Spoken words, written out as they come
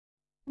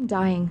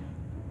Dying.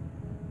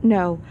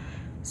 No,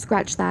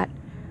 scratch that.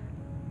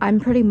 I'm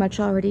pretty much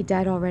already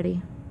dead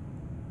already.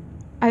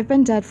 I've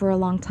been dead for a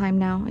long time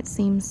now, it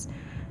seems.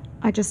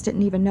 I just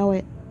didn't even know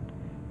it.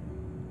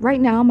 Right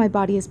now, my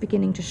body is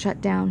beginning to shut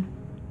down.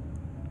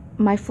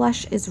 My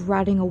flesh is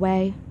rotting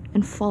away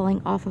and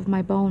falling off of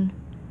my bone.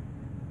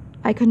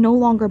 I can no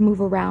longer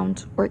move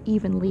around or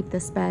even leave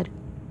this bed.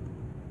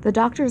 The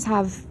doctors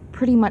have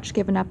pretty much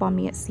given up on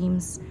me, it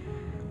seems.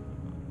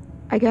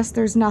 I guess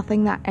there's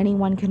nothing that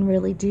anyone can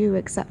really do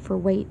except for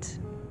wait.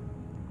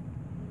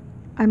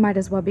 I might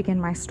as well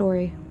begin my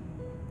story.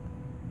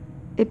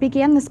 It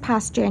began this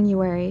past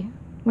January,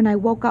 when I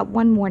woke up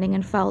one morning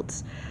and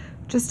felt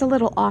just a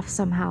little off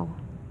somehow.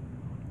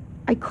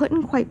 I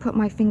couldn't quite put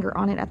my finger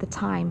on it at the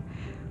time,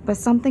 but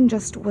something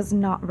just was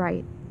not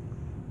right.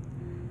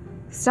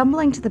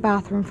 Stumbling to the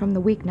bathroom from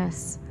the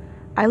weakness,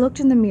 I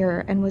looked in the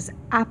mirror and was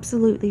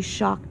absolutely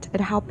shocked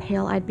at how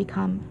pale I'd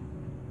become.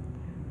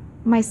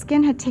 My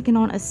skin had taken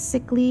on a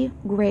sickly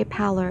gray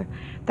pallor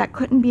that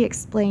couldn't be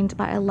explained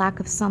by a lack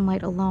of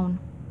sunlight alone.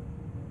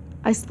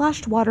 I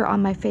splashed water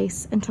on my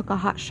face and took a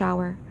hot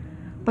shower,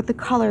 but the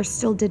color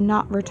still did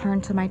not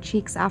return to my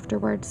cheeks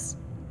afterwards.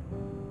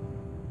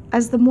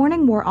 As the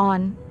morning wore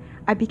on,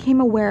 I became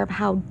aware of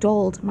how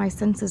dulled my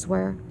senses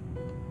were.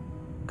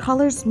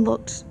 Colors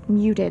looked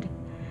muted,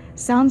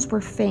 sounds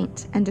were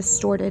faint and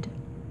distorted,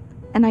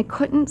 and I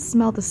couldn't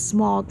smell the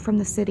smog from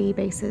the city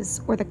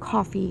bases or the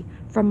coffee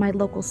from my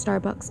local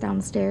Starbucks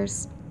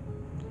downstairs.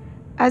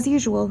 As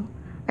usual,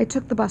 I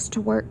took the bus to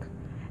work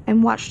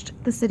and watched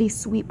the city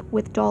sweep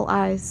with dull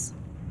eyes.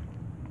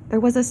 There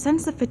was a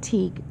sense of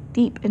fatigue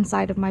deep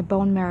inside of my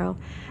bone marrow,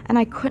 and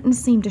I couldn't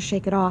seem to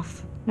shake it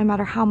off, no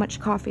matter how much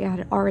coffee I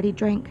had already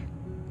drank.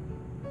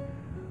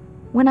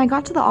 When I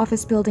got to the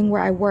office building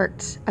where I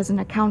worked as an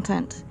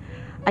accountant,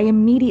 I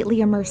immediately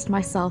immersed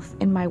myself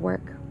in my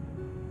work.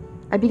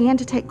 I began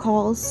to take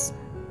calls,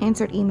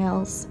 answered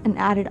emails, and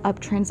added up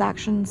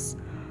transactions,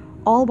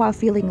 all while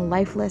feeling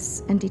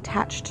lifeless and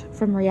detached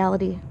from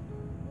reality.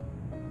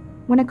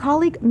 When a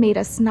colleague made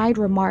a snide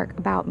remark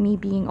about me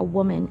being a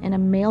woman in a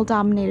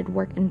male-dominated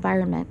work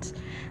environment,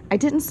 I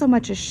didn't so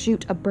much as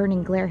shoot a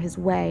burning glare his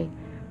way.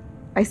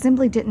 I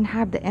simply didn't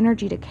have the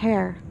energy to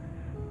care,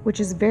 which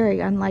is very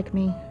unlike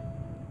me.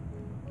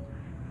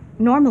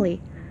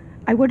 Normally,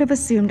 I would have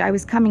assumed I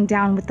was coming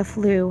down with the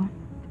flu,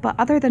 but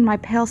other than my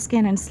pale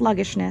skin and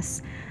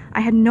sluggishness,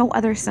 I had no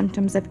other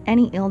symptoms of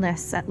any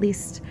illness, at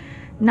least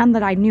none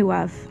that I knew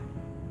of.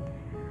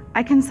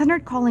 I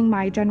considered calling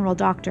my general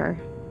doctor,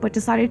 but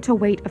decided to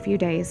wait a few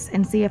days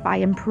and see if I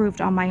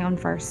improved on my own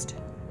first.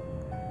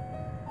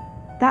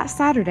 That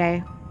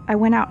Saturday, I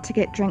went out to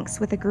get drinks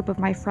with a group of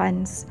my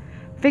friends,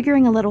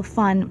 figuring a little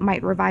fun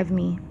might revive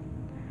me.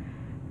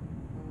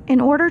 In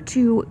order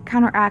to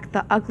counteract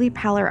the ugly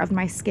pallor of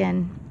my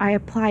skin, I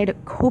applied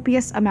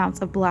copious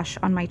amounts of blush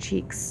on my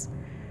cheeks.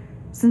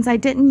 Since I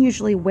didn't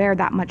usually wear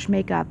that much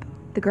makeup,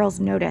 the girls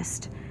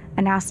noticed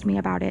and asked me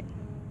about it.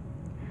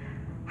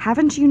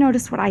 "Haven't you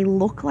noticed what I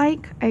look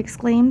like?" I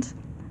exclaimed.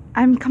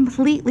 "I'm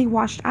completely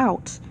washed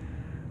out."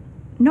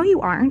 "No,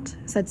 you aren't,"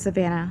 said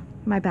Savannah,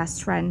 my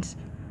best friend.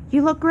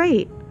 "You look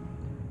great."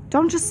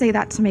 "Don't just say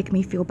that to make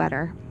me feel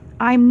better."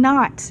 "I'm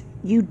not.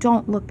 You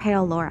don't look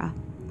pale, Laura."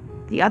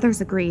 The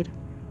others agreed.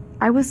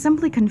 I was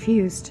simply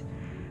confused.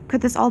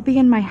 Could this all be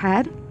in my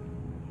head?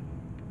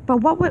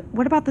 But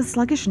what about the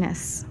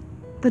sluggishness?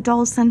 The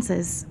dull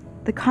senses?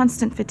 The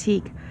constant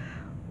fatigue?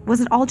 Was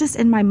it all just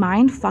in my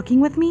mind fucking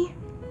with me?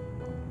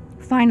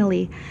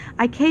 Finally,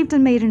 I caved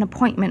and made an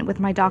appointment with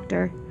my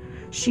doctor.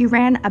 She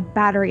ran a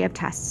battery of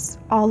tests,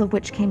 all of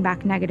which came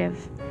back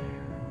negative.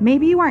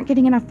 "Maybe you aren't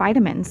getting enough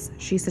vitamins,"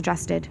 she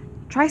suggested.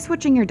 "Try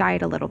switching your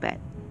diet a little bit."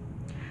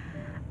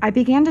 I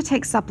began to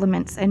take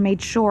supplements and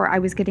made sure I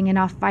was getting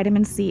enough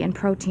vitamin C and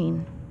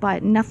protein,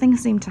 but nothing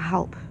seemed to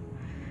help.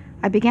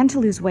 I began to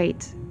lose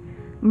weight.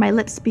 My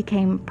lips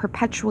became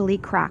perpetually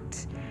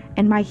cracked,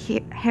 and my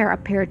hair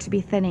appeared to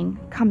be thinning,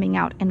 coming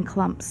out in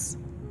clumps.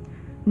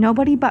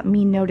 Nobody but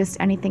me noticed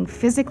anything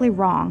physically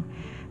wrong,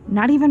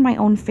 not even my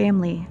own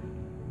family.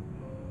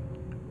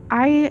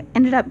 I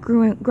ended up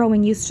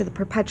growing used to the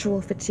perpetual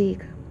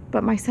fatigue,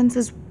 but my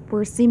senses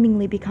were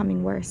seemingly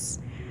becoming worse.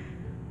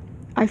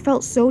 I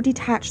felt so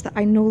detached that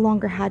I no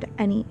longer had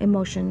any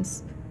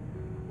emotions.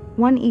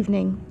 One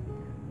evening,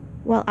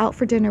 while out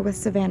for dinner with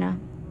Savannah,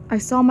 I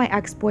saw my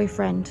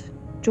ex-boyfriend,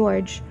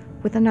 George,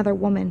 with another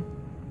woman.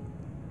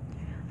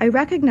 I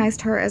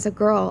recognized her as a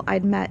girl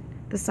I'd met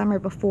the summer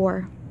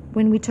before,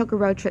 when we took a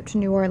road trip to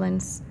New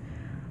Orleans.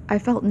 I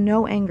felt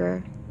no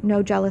anger,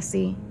 no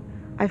jealousy.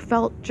 I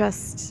felt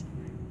just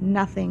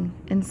nothing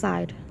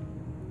inside.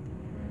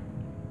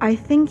 "I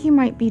think you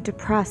might be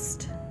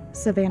depressed,"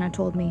 Savannah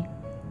told me.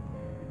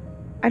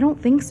 "I don't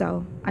think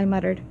so," I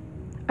muttered.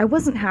 I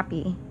wasn't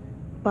happy,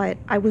 but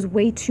I was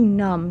way too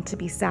numb to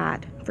be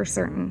sad, for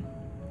certain.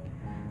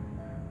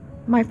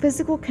 My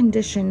physical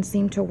condition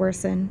seemed to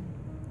worsen.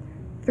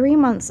 3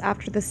 months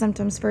after the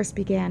symptoms first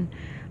began,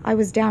 I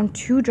was down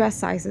 2 dress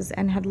sizes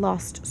and had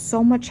lost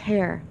so much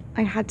hair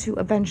I had to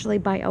eventually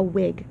buy a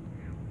wig.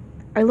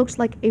 I looked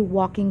like a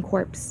walking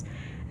corpse,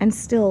 and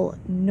still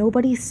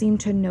nobody seemed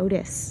to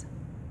notice.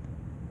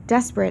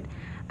 Desperate,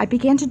 I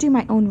began to do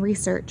my own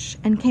research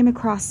and came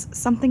across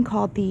something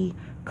called the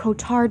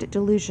Cotard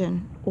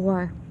delusion,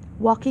 or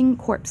walking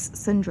corpse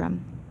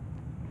syndrome.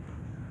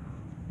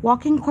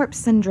 Walking corpse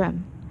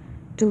syndrome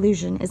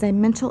delusion is a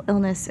mental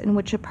illness in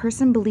which a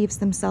person believes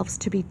themselves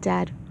to be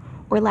dead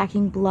or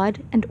lacking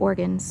blood and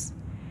organs.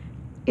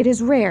 It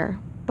is rare,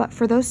 but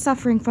for those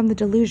suffering from the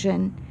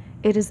delusion,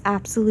 it is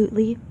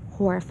absolutely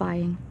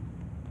horrifying.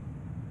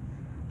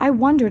 I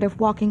wondered if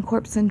walking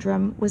corpse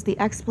syndrome was the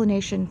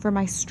explanation for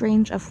my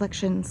strange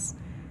afflictions.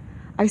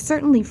 I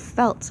certainly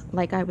felt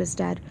like I was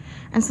dead,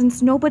 and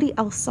since nobody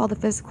else saw the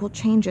physical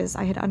changes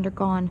I had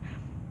undergone,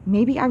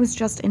 maybe I was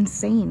just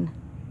insane.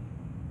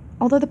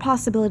 Although the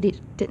possibility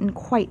didn't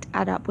quite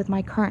add up with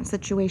my current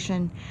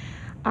situation,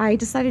 I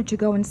decided to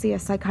go and see a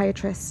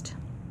psychiatrist.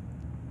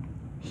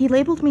 He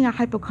labeled me a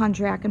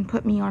hypochondriac and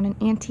put me on an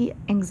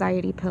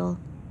anti-anxiety pill.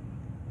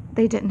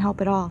 They didn't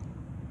help at all.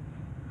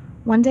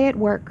 One day at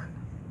work,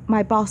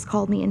 my boss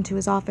called me into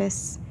his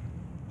office.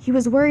 He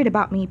was worried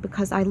about me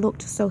because I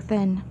looked so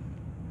thin.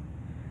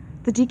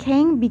 The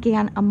decaying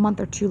began a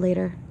month or two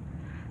later.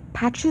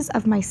 Patches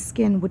of my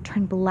skin would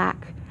turn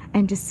black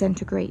and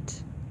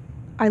disintegrate.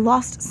 I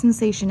lost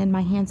sensation in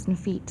my hands and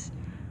feet.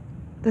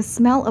 The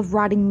smell of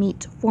rotting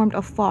meat formed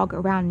a fog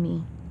around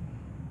me.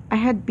 I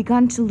had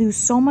begun to lose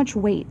so much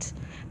weight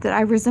that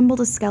I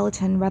resembled a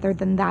skeleton rather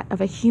than that of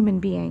a human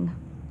being.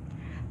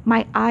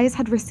 My eyes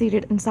had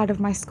receded inside of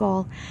my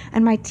skull,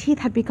 and my teeth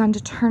had begun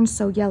to turn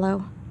so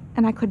yellow,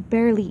 and I could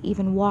barely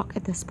even walk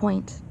at this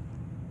point.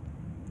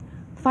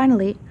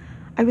 Finally,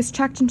 I was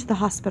checked into the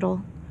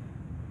hospital.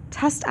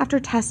 Test after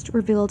test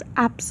revealed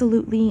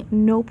absolutely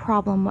no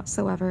problem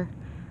whatsoever.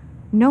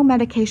 No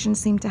medication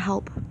seemed to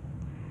help.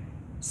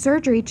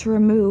 Surgery to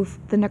remove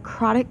the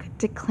necrotic,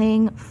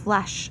 decaying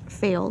flesh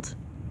failed.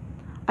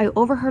 I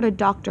overheard a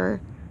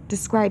doctor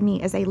describe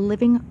me as a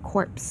living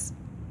corpse.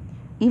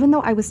 Even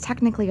though I was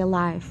technically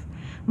alive,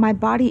 my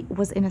body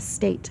was in a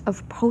state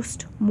of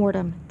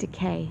post-mortem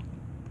decay.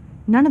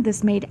 None of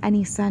this made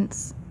any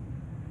sense.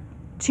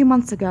 2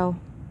 months ago,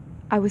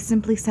 I was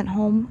simply sent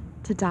home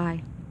to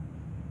die.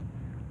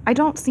 I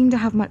don't seem to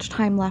have much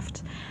time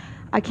left.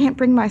 I can't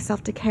bring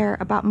myself to care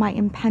about my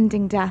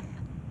impending death.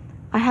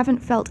 I haven't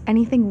felt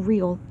anything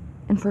real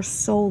and for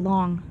so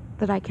long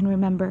that I can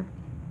remember.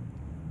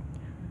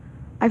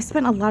 I've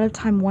spent a lot of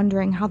time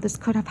wondering how this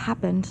could have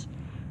happened.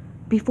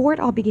 Before it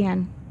all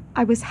began,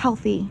 I was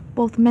healthy,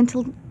 both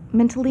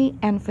mentally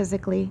and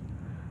physically.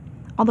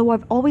 Although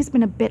I've always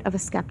been a bit of a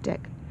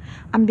skeptic,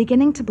 I'm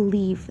beginning to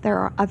believe there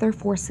are other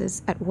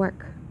forces at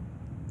work.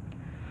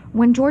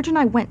 When George and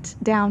I went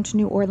down to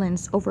New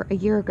Orleans over a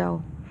year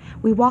ago,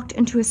 we walked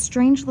into a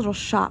strange little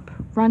shop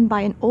run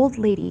by an old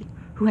lady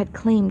who had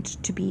claimed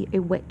to be a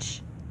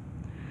witch.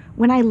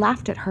 When I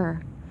laughed at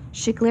her,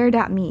 she glared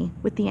at me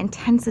with the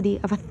intensity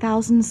of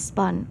 1,000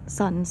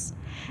 suns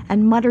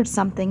and muttered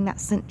something that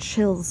sent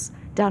chills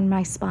down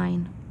my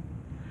spine.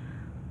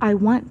 "I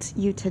want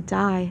you to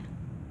die,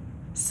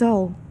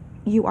 so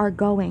you are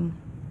going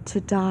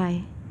to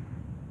die."